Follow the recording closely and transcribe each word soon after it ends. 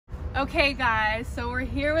Okay guys, so we're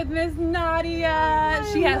here with Miss Nadia.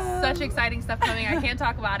 She has such exciting stuff coming. I can't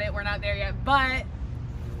talk about it. We're not there yet, but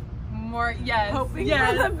more, yes. Hoping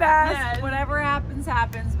yes, for the best. yes. Whatever happens,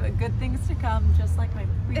 happens, but good things to come, just like my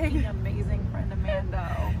freaking amazing friend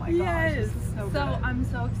Amanda. Oh my gosh. Yes. This is so good. I'm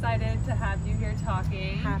so excited to have you here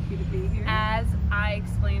talking. Happy to be here. As I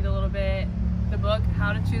explained a little bit, the book,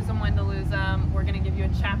 How to Choose Them, When to Lose Them, we're going to give you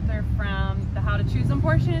a chapter from the How to Choose Them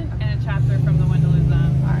portion and a chapter from the When to Lose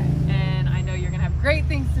Them. All right. And I know you're going to have great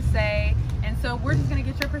things to say. And so we're just going to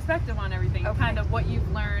get your perspective on everything, Okay. kind of what you've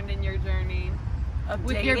learned in your journey.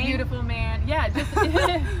 With Dating? your beautiful man. Yeah, just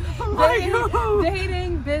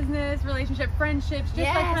dating, business, relationship, friendships, just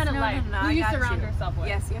Yes, like kind of like who you surround yourself with.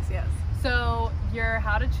 Yes, yes, yes. So your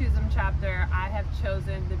How to Choose Them chapter, I have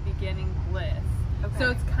chosen the beginning bliss. Okay.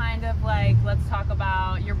 So it's kind of like, let's talk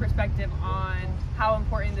about your perspective on how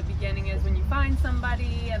important the beginning is when you find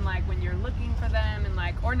somebody, and like when you're looking for them, and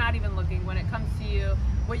like, or not even looking, when it comes to you,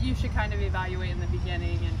 what you should kind of evaluate in the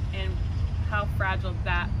beginning, and how fragile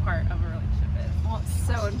that part of a relationship is. Well, it's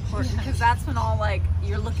so important because that's when all like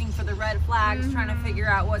you're looking for the red flags, trying to figure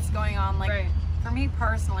out what's going on. Like Right. for me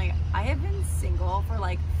personally, I have been single for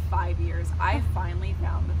like 5 years. I finally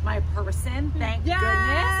found my person, thank Yes!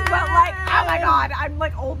 goodness. But like, oh my god, I'm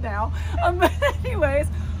like old now. But anyways,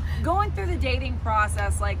 going through the dating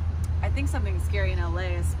process, like I think something scary in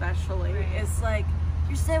LA especially Right. is like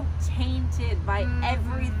you're so tainted by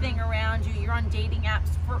everything around you. You're on dating apps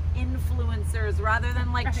for influencers rather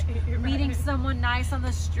than like meeting someone nice on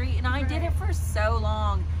the street. And I did it for so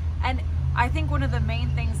long. And I think one of the main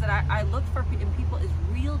things that I look for in people is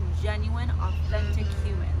real, genuine, authentic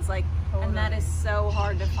humans. Like, and that is so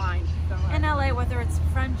hard to find in LA, whether it's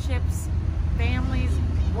friendships, families,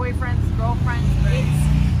 boyfriends, girlfriends.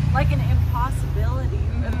 It's like an impossibility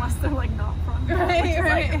unless they're like not from there.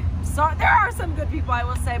 Right. So there are some good people, I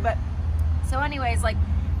will say, but so anyways, like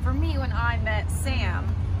for me, when I met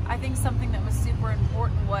Sam, I think something that was super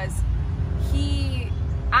important was he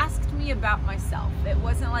asked me about myself. It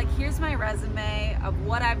wasn't like, here's my resume of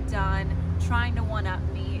what I've done, trying to one up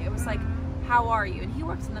me. It was like, how are you? And he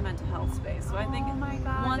works in the mental health space. So I think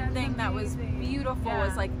one thing that was beautiful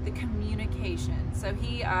was like the communication. So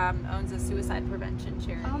he owns a suicide prevention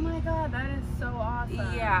charity. Oh my god, that is so awesome.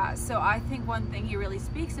 Yeah, so I think one thing he really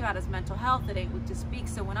speaks about is mental health that ain't what to speak.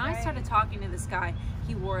 So when I started talking to this guy,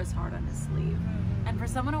 he wore his heart on his sleeve. And for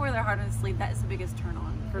someone to wear their heart on his sleeve, that is the biggest turn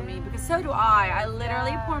on for me, because so do I. I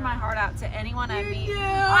literally pour my heart out to anyone I meet.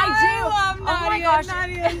 I do. Oh my gosh.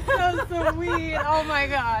 Nadia is so sweet. Oh my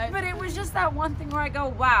god. But it was just that one thing where I go,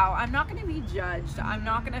 wow, I'm not going to be judged. I'm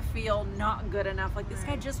not going to feel not good enough. Like this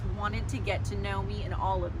guy just wanted to get to know me and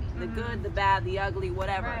all of me, the good, the bad, the ugly,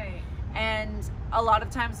 whatever. Right. And a lot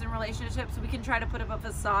of times in relationships, we can try to put up a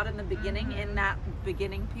facade in the beginning, in that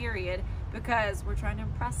beginning period, because we're trying to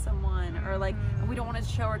impress someone, or like we don't want to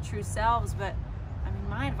show our true selves. But I mean,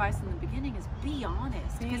 my advice in the beginning is be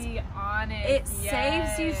honest. Be honest. It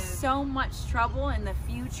saves you so much trouble in the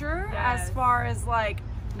future, as far as like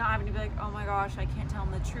not having to be like, oh my gosh, I can't tell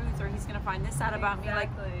him the truth, or he's gonna find this out about me. Like,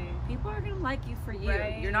 people are gonna like you for you.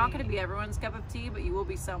 You're not gonna be everyone's cup of tea, but you will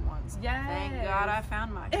be someone's. Thank God I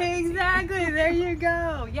found my cup of tea. Exactly. There you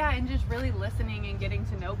go. Yeah, and just really listening and getting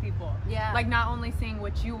to know people. Yeah. Like not only seeing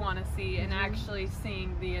what you want to see, and actually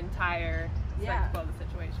seeing the entire spectacle of the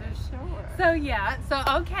situation. For sure. So yeah. So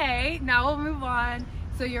okay, now we'll move on.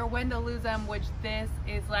 So your When to Lose Them, which this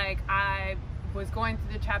is like, I was going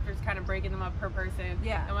through the chapters, kind of breaking them up per person.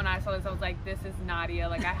 Yeah. And when I saw this, I was like, this is Nadia.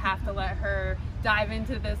 Like, I have to let her dive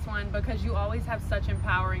into this one, because you always have such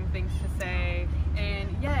empowering things to say.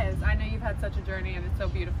 And yes, I know you've had such a journey, and it's so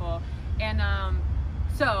beautiful. And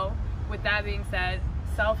so, with that being said,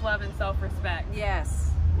 self-love and self-respect.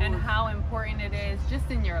 Yes. And how important it is just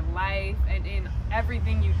in your life and in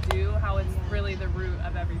everything you do, how it's really the root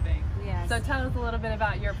of everything. Yes. So tell us a little bit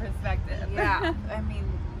about your perspective. Yeah. I mean,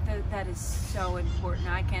 that is so important.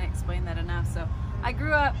 I can't explain that enough. So I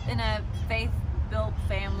grew up in a faith-built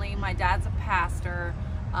family. My dad's a pastor,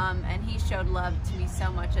 and he showed love to me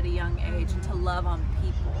so much at a young age, and to love on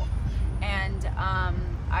people. And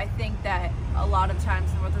I think that a lot of times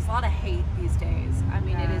there's a lot of hate these days. I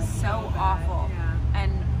mean, it is so awful.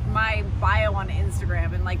 And my bio on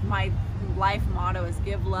Instagram and like my life motto is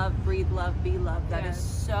give love, breathe love, be love. That is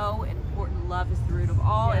so important. Love is the root of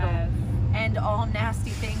all. It'll end all nasty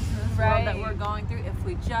things in this world that we're going through if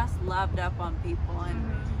we just loved up on people.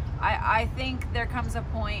 And I think there comes a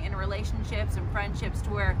point in relationships and friendships to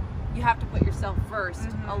where you have to put yourself first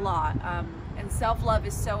a lot. And self-love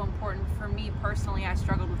is so important. For me personally, I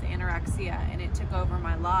struggled with anorexia, and it took over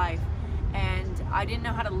my life, and I didn't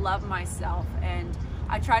know how to love myself. And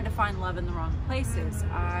I tried to find love in the wrong places.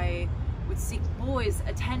 I would seek boys'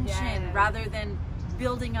 attention rather than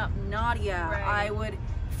building up Nadia. Right. I would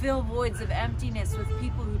fill voids of emptiness with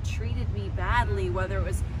people who treated me badly, whether it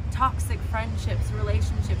was toxic friendships,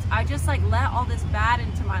 relationships. I just like let all this bad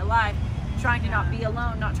into my life, trying to not be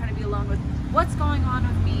alone, not trying to be alone with what's going on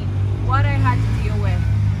with me, what I had to deal with.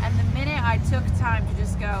 And the minute I took time to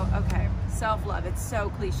just go, okay, self-love, it's so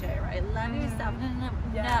cliche, right? Love yourself.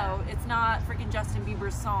 No, it's not freaking Justin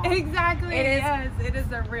Bieber's song. Exactly. It is, yes, it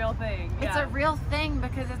is a real thing. It's a real thing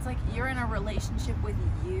because it's like you're in a relationship with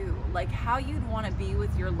you. Like how you'd want to be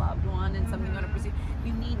with your loved one and something you want to pursue.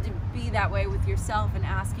 You need to be that way with yourself and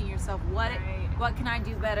asking yourself, what can I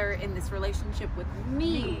do better in this relationship with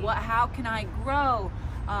me? How can I grow?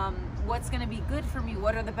 What's going to be good for me?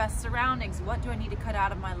 What are the best surroundings? What do I need to cut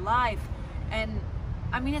out of my life? And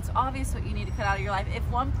I mean, it's obvious what you need to cut out of your life. If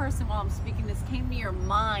one person, while I'm speaking this, came to your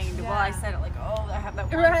mind while I said it, like, oh, I have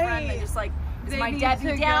that one friend that just like is my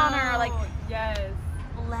Debbie Downer, like,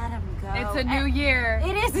 let him go. It's a new year.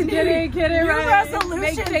 It is a get it right. Resolution.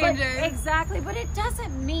 Make changes. Exactly, but it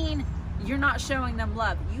doesn't mean you're not showing them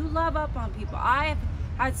love. You love up on people. I've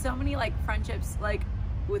had so many like friendships like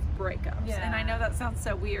with breakups, and I know that sounds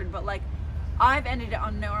so weird, but like I've ended it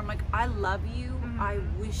on nowhere. I'm like, I love you. I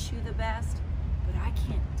wish you the best, but I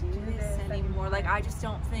can't do this anymore. Like I just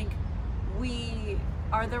don't think we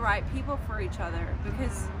are the right people for each other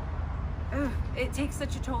because it takes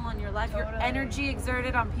such a toll on your life. Your energy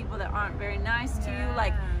exerted on people that aren't very nice to you.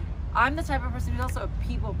 Like I'm the type of person who's also a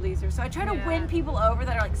people pleaser, so I try to win people over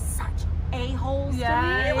that are like such a-holes to me.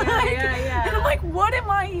 And I'm like, what am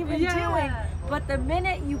I even doing? But the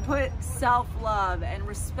minute you put self-love and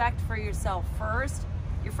respect for yourself first,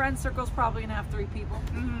 your friend circle's probably gonna have 3 people.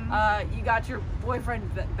 You got your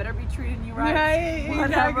boyfriend that better be treating you right,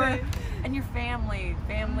 whatever. And your family.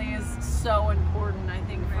 Family is so important, I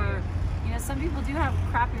think, for, you know, some people do have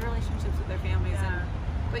crappy relationships with their families,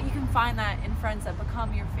 but you can find that in friends that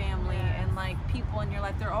become your family and like people in your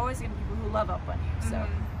life. There are always gonna be people who love up on you. So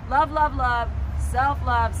love, love, love,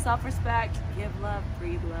 self-love, self-respect, give love,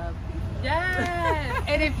 breathe love. Yes.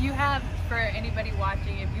 And if you have, for anybody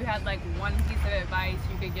watching, if you had like one piece of advice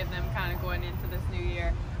you could give them kind of going into this new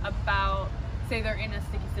year about, say they're in a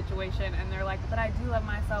sticky situation and they're like, but I do love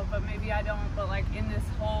myself, but maybe I don't, but like in this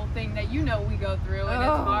whole thing that you know we go through and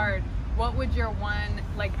it's hard, what would your one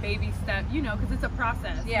like baby step, you know, because it's a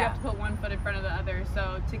process. You have to put one foot in front of the other.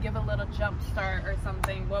 So to give a little jump start or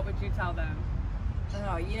something, what would you tell them?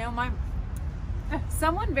 Oh, you know,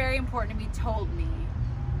 someone very important to me told me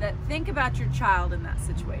that think about your child in that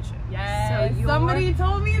situation. Yes. So somebody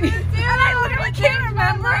told me this too. And I literally can't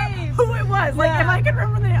remember who it was. Like if I can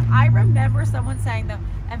remember I remember someone saying that,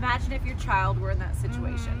 imagine if your child were in that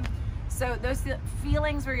situation. So those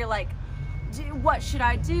feelings where you're like, what should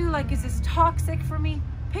I do? Like, is this toxic for me?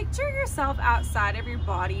 Picture yourself outside of your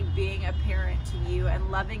body being a parent to you and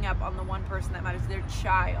loving up on the one person that matters, their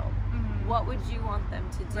child. What would you want them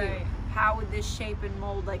to do? How would this shape and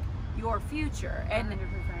mold like your future? And 100%.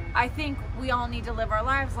 I think we all need to live our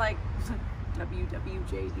lives like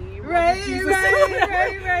WWJD,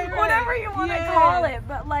 whatever you want to call it,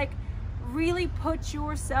 but like really put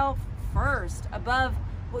yourself first above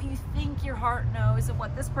what you think your heart knows and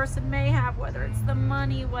what this person may have, whether it's the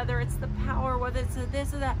money, whether it's the power, whether it's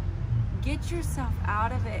this or that. Get yourself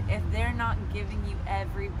out of it if they're not giving you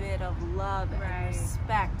every bit of love and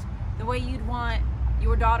respect the way you'd want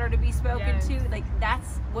your daughter to be spoken to. Like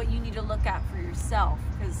that's what you need to look at for yourself,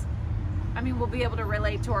 because I mean we'll be able to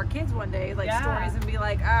relate to our kids one day, like stories, and be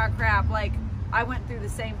like, ah, crap, like I went through the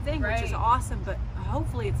same thing, which is awesome, but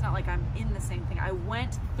hopefully it's not like I'm in the same thing. I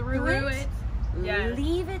went through it.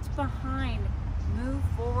 Leave it behind, move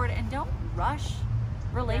forward, and don't rush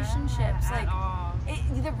relationships. Like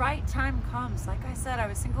the right time comes. Like I said, I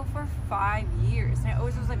was single for 5 years and I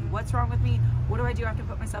always was like, what's wrong with me? What do I do? I have to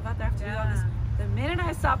put myself out there. I have to do all this. The minute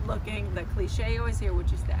I stopped looking, the cliche you always hear,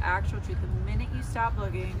 which is the actual truth, the minute you stop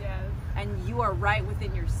looking and you are right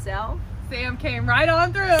within yourself, Sam came right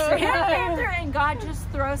on through. Sam came through, and God just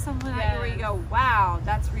throws something at you where you go, wow,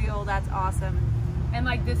 that's real, that's awesome. And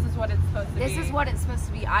like, this is what it's supposed to be. This is what it's supposed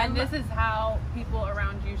to be. And this is how people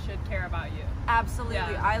around you should care about you. Absolutely.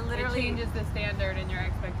 I literally... It changes the standard and your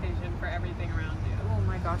expectation for everything around you. Oh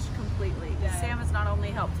my gosh, completely. Sam has not only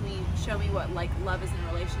helped me show me what like love is in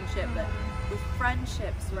a relationship, but with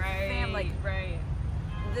friendships, with family.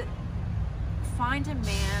 Find a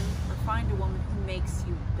man or find a woman who makes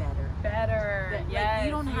you better. better. Like, Yes,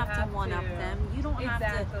 you don't have to one up them. You don't have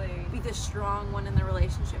to be the strong one in the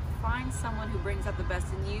relationship. Find someone who brings out the best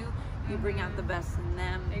in you. You bring out the best in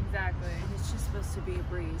them. Exactly. And it's just supposed to be a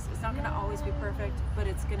breeze. It's not going to always be perfect, but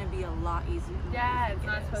it's going to be a lot easier. Yeah, it's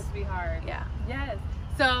not supposed to be hard. Yeah. Yes.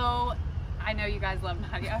 So, I know you guys love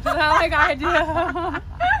Nadia after that, like I do.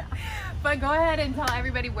 But go ahead and tell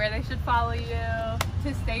everybody where they should follow you,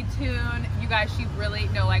 to stay tuned. You guys, she really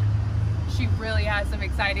has some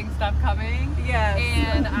exciting stuff coming. Yes.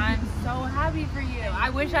 And I'm so happy for you. I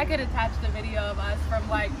wish I could attach the video of us from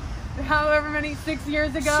like however many 6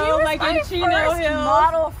 years ago. She was like my in Chino first Hills.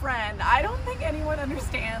 model friend. I don't think anyone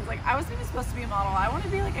understands. Like, I wasn't even supposed to be a model. I want to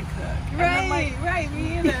be like a cook. Right,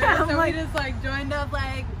 me either. Yeah, so like, we just like joined up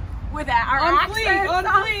like with our on accents fleek. on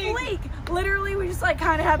fleek. Literally, we just like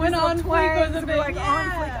kind of had When this on little fleek twang. was a We're big, like on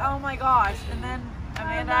fleek. Oh my gosh! And then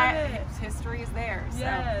Amanda, history is there. So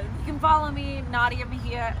Yes. you can follow me, Nadia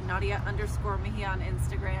Mejia, Nadia_Mejia on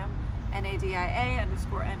Instagram,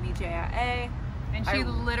 NADIA_MEJIA. And she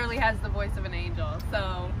literally has the voice of an angel.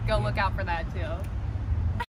 So go look out for that too.